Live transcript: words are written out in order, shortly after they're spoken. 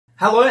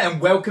Hello and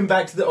welcome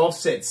back to The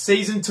Offset,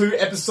 Season 2,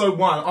 Episode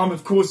 1. I'm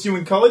of course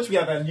Ewan College. We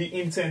have our new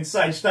intern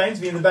Sage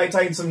Staines, me in the back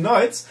taking some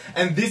notes.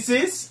 And this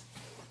is...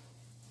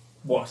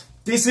 what?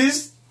 This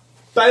is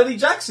Bailey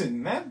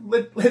Jackson, man.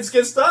 Let's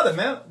get started,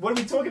 man. What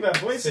are we talking about,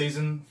 boys?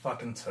 Season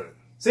fucking 2.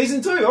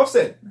 Season 2,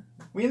 Offset.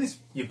 We in this...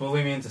 You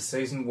bully me into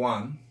Season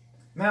 1.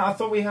 Man, I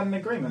thought we had an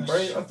agreement,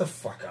 bro. Shut the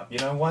fuck up. You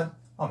know what?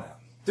 I'm out.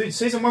 Dude,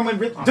 Season 1 went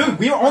really... Dude,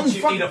 we're on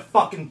you eat a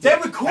fucking dick. They're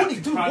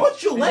recording. Dude,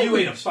 what's your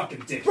language? You eat a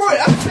fucking dick. Bro,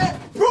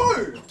 bro!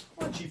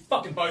 Why don't you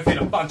fucking both eat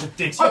a bunch of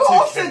dicks? I'm You two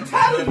Offset can-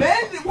 talent,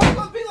 man! Why you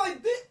gotta be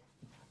like this?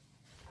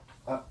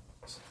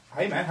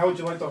 Hey, man, how would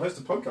you like to host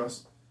a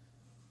podcast?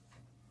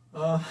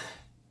 Alright.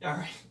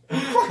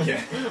 Fuck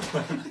yeah.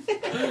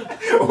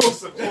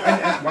 Awesome.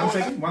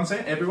 And one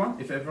second, everyone.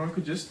 If everyone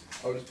could just...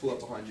 I'll just pull up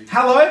behind you.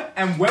 Hello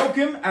and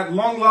welcome at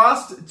long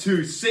last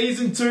to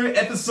Season 2,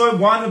 Episode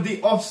 1 of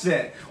The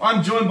Offset.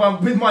 I'm joined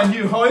with my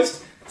new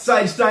host,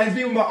 Sage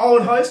Stainsby, with my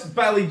old host,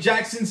 Bailey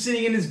Jackson,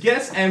 sitting in as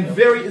guest, and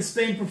very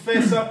esteemed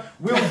Professor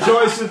Will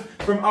Joseph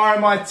from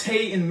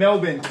RMIT in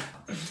Melbourne.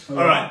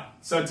 Alright,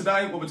 so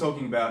today what we're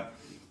talking about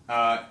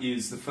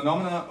is the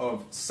phenomena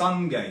of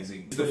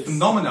sun-gazing. The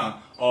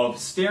phenomena of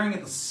staring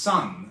at the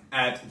sun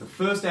at the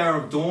first hour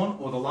of dawn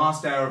or the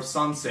last hour of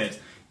sunset,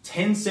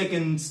 10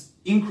 seconds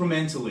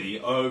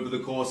incrementally over the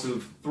course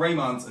of 3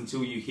 months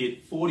until you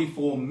hit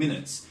 44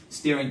 minutes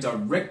staring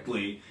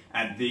directly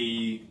at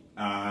the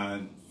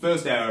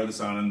first hour of the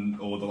sun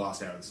or the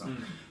last hour of the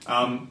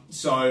sun.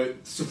 So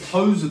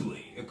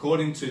supposedly,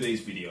 according to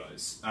these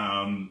videos,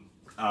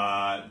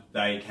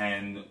 they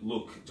can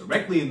look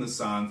directly in the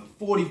sun for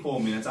 44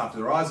 minutes after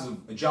their eyes have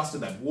adjusted,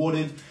 they've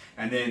watered,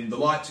 and then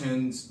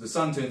the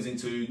sun turns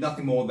into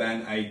nothing more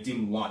than a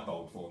dim light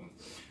bulb for them.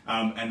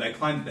 And they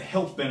claim that the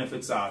health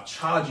benefits are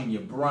charging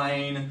your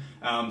brain.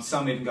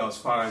 Some even go as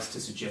far as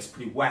to suggest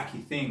pretty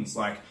wacky things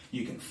like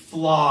you can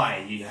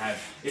fly, you have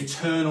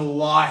eternal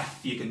life,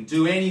 you can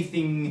do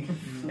anything,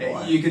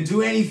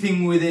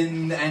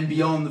 within and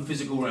beyond the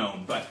physical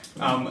realm. But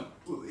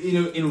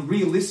in a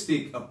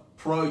realistic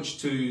approach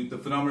to the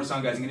phenomenon of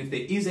sun gazing, and if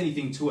there is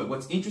anything to it,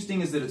 what's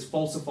interesting is that it's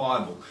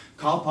falsifiable.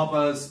 Karl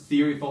Popper's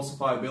theory of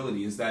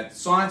falsifiability is that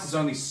science is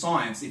only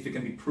science if it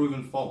can be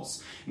proven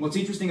false. And what's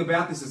interesting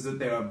about this is that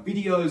there are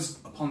videos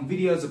upon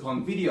videos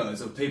upon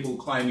videos of people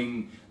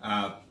claiming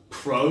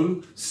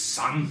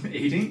pro-sun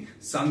eating,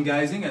 sun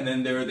gazing, and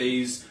then there are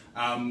these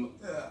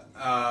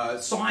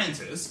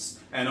scientists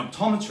and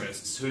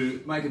optometrists who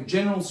make a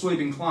general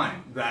sweeping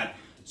claim that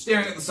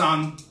staring at the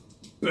sun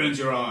burns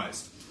your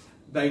eyes.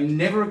 They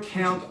never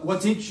account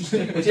what's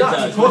interesting. It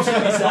does. Of course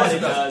it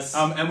does.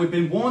 And we've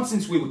been warned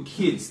since we were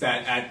kids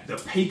that at the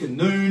peak of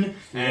noon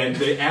and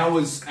the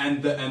hours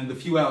and the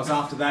few hours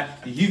after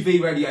that, the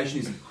UV radiation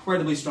is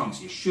incredibly strong.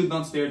 So you should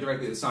not stare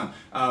directly at the sun.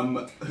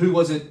 Who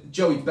was it?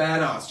 Joey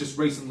Badass just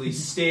recently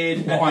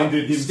stared at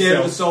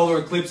the solar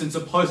eclipse and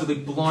supposedly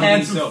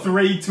blinded himself. Cancelled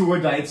 3 tour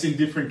dates in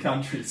different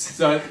countries.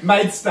 So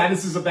made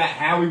statuses about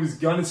how he was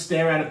going to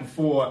stare at it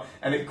before,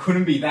 and it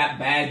couldn't be that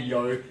bad,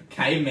 yo.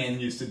 Cavemen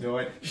used to do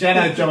it. Shout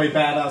out Joey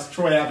Badass.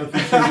 Troy Ave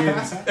officially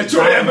wins.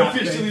 Troy Ave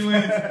officially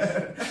wins.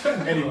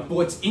 Anyway, but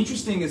what's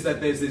interesting is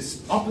that there's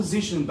this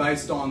opposition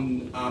based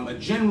on a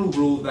general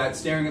rule that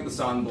staring at the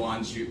sun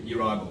blinds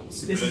your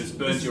eyeballs.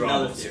 Burns your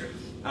eyeballs. Theory.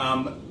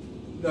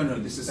 No,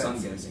 this is sun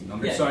gazing.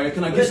 Sorry,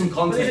 can I give some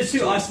context? These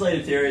are two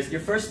isolated theories.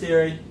 Your first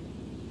theory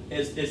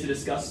is to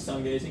discuss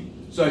sun gazing.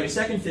 So your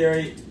second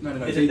theory is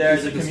that there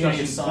is a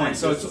community of science.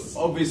 So it's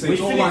obviously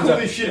it's all under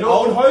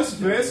old host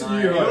versus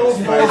new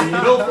host.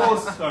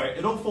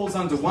 It all falls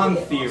under one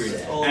theory.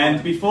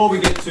 And before we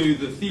get to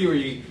the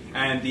theory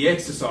and the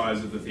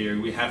exercise of the theory,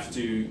 we have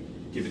to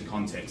give it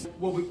context.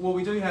 What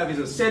we do have is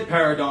a set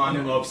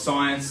paradigm of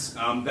science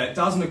that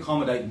doesn't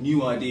accommodate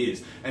new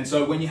ideas. And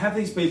so when you have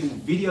these people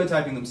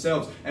videotaping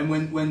themselves, and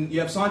when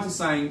you have scientists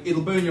saying,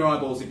 it'll burn your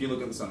eyeballs if you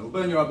look at the sun, it'll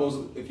burn your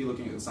eyeballs if you're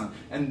looking at the sun,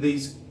 and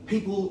these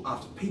people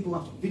after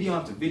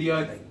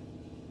video, they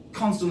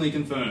constantly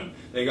confirm.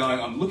 They're going,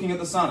 I'm looking at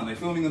the sun, and they're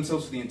filming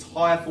themselves for the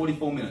entire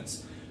 44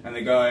 minutes. And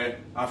they go,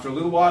 after a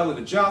little while it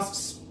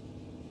adjusts,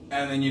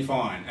 and then you're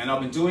fine. And I've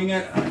been doing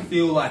it, and I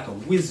feel like a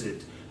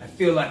wizard. I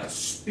feel like a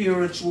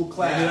spiritual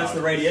cloud. Maybe that's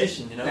the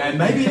radiation, you know? And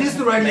maybe it is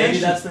the radiation. Maybe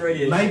that's the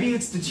radiation. Maybe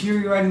it's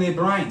deteriorating their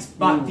brains.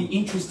 But the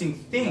interesting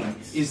thing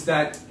is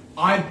that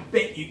I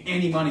bet you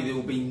any money there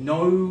will be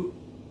no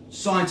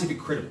scientific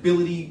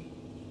credibility.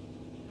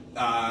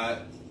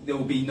 There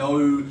will be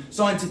no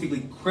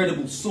scientifically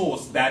credible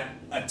source that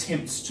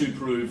attempts to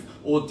prove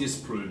or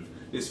disprove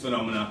this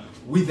phenomena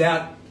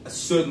without a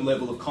certain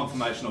level of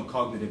confirmation or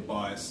cognitive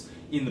bias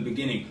in the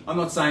beginning. I'm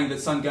not saying that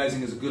sun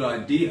gazing is a good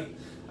idea.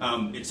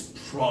 It's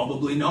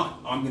probably not.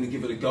 I'm going to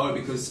give it a go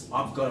because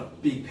I've got a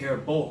big pair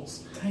of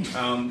balls.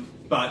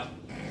 But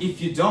if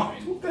you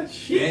don't, then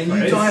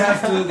you don't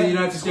have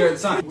to stare at the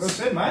sun. Well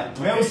said, mate.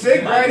 Well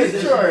said, great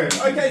intro.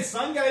 Okay,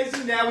 sun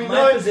gazing. Now we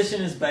know. My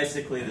position is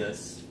basically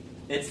this: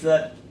 it's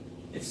that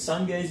if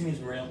sun gazing is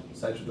real,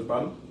 Sage at the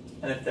bottom,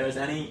 and if there's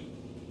any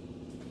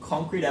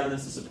concrete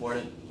evidence to support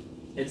it,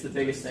 it's the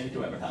biggest thing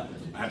to ever happen.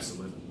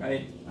 Absolutely.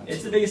 Right?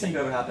 It's the biggest thing to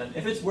ever happen.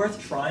 If it's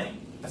worth trying,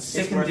 a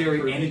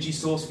secondary energy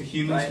source for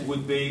humans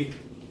would be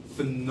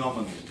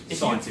phenomenal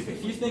scientifically.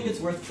 If you think it's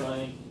worth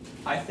trying,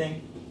 I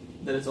think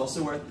that it's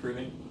also worth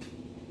proving.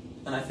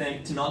 And I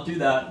think to not do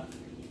that,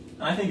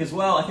 and I think as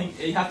well, I think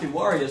you have to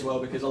worry as well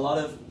because a lot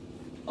of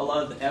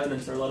the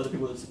evidence or a lot of the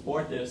people that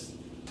support this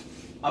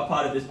are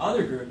part of this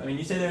other group. I mean,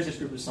 you say there's this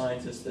group of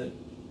scientists that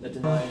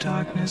deny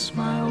darkness,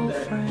 my old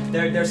friend.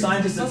 They're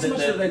scientists It's not so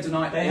much that they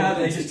deny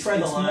they just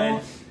tread the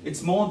line.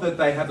 It's more that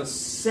they have a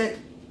set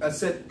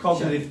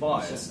cognitive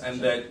bias, and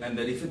that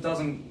if it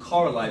doesn't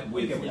correlate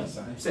with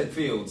set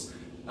fields,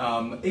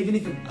 even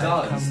if it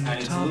does, and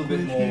it's a little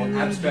bit more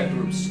abstract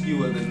or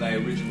obscure than they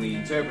originally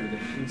interpreted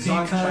it,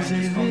 science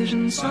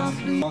changes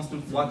constantly.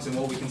 Constant flux in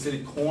what we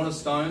consider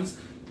cornerstones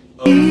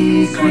of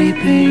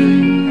scientific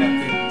thinking have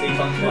been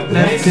debunked.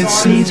 Left its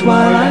seeds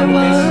while I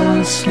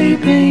was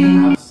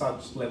sleeping.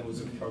 Such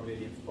levels of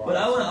cognitive bias. But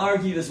I want to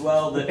argue as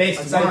well that I'd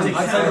say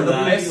the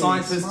best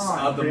scientists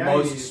are the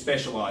most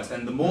specialised,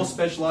 and the more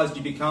specialised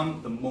you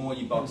become, the more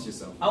you box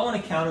yourself. I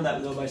want to counter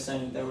that though by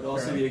saying that there would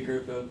also be a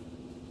group of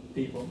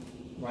people,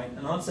 right?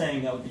 I'm not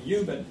saying that would be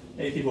you, but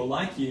maybe people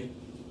like you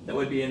that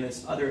would be in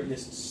this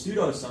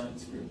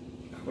pseudoscience group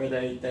where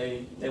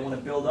they want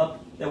to build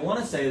up. They want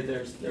to say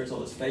that there's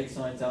all this fake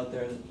science out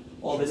there. That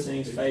all this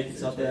thing's fake.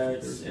 It's not there.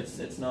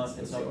 It's not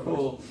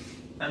cool.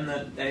 And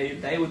that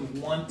they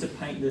would want to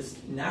paint this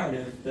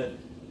narrative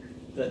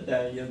that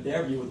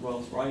their view of the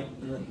world is right,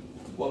 and that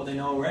what they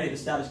know already, the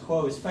status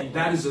quo is fake.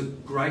 That is a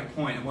great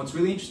point, and what's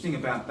really interesting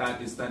about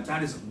that is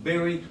that is a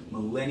very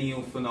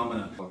millennial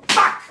phenomena.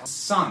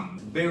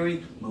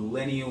 Very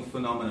millennial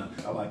phenomena.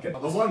 I like it. I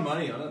want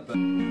money on it. But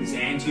this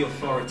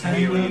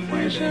anti-authoritarian way of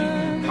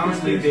being.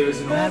 Currently there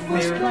is an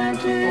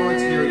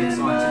authoritarian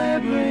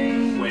scientific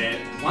view where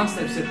once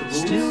they've set the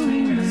rules,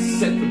 they're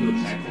set for good.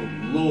 They're called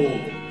law.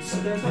 So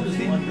there's not just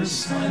one group of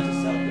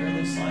scientists out there,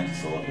 there's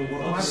scientists all over the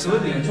world. Oh,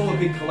 absolutely, and it's all a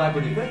big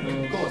collaborative effort,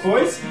 of course.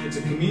 Boys, it's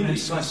a community,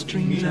 scientific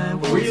community.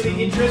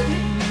 Really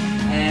interesting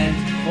and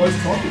close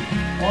topic.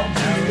 On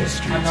to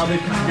another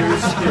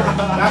conspiracy theory.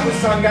 That was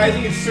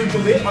Sungazing, it's super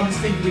lit. I'm just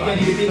thinking we're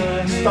getting a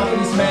bit stuck in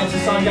this man's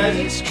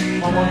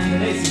Sungazing. I'm on to the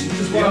next. This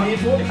is what I'm here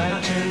for.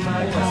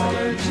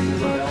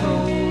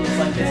 It's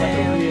like a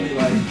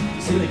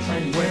really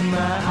when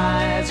my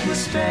eyes were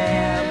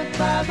stabbed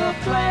by the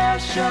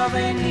flash of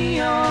a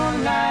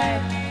neon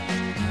light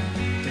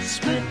that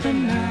split the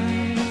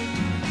night.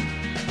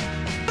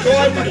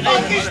 What the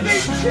fuck is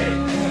this shit?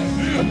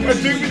 A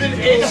dude with an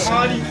Ed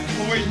Hardy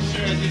Floyd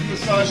shirt is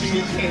massaging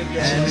his head.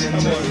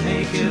 Come on.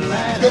 He's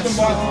got the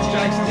Michael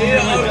Jackson.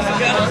 Yeah, I was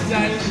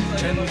gonna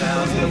say.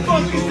 What the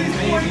fuck is this?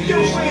 What are you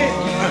doing?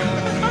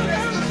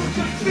 That's such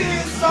a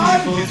fear, son!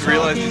 He's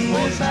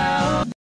realizing